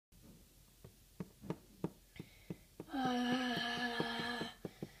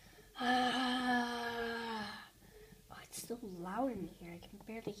loud in here. I can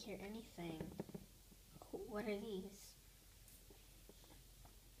barely hear anything. What are these?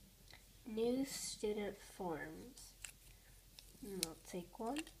 New student forms. I'll take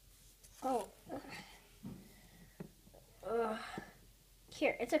one. Oh. Ugh.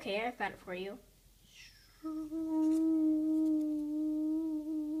 Here, it's okay. I've got it for you.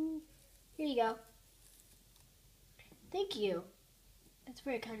 Here you go. Thank you. That's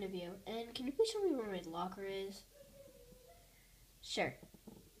very kind of you. And can you please show me where my locker is? Sure.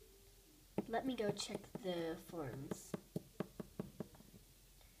 Let me go check the forms.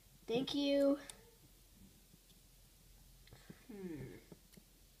 Thank you.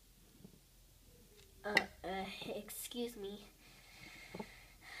 Excuse me.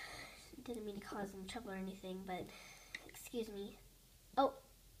 Didn't mean to cause any trouble or anything, but excuse me. Oh,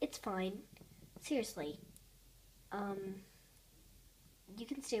 it's fine. Seriously. You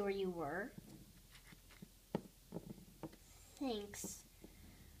can stay where you were. Thanks.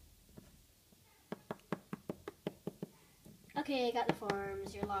 Okay, I got the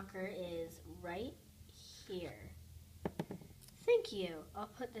forms. Your locker is right here. Thank you. I'll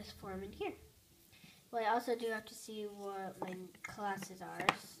put this form in here. Well, I also do have to see what my classes are,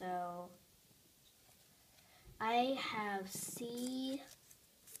 so I have C,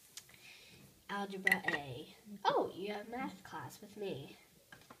 Algebra A. Oh, you have math class with me.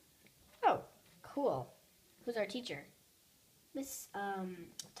 Oh, cool. Who's our teacher? Miss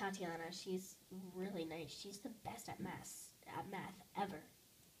Tatiana. She's really nice. She's the best at math ever.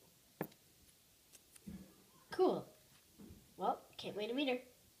 Cool. Well, can't wait to meet her.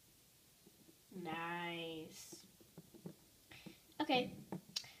 Nice. Okay.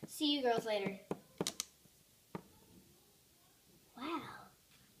 See you girls later. Wow.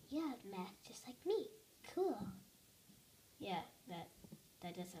 You have math just like me. Cool. Yeah, that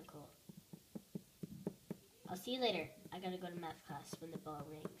does sound cool. I'll see you later. I gotta go to math class when the bell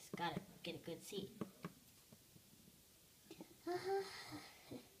rings. Gotta get a good seat.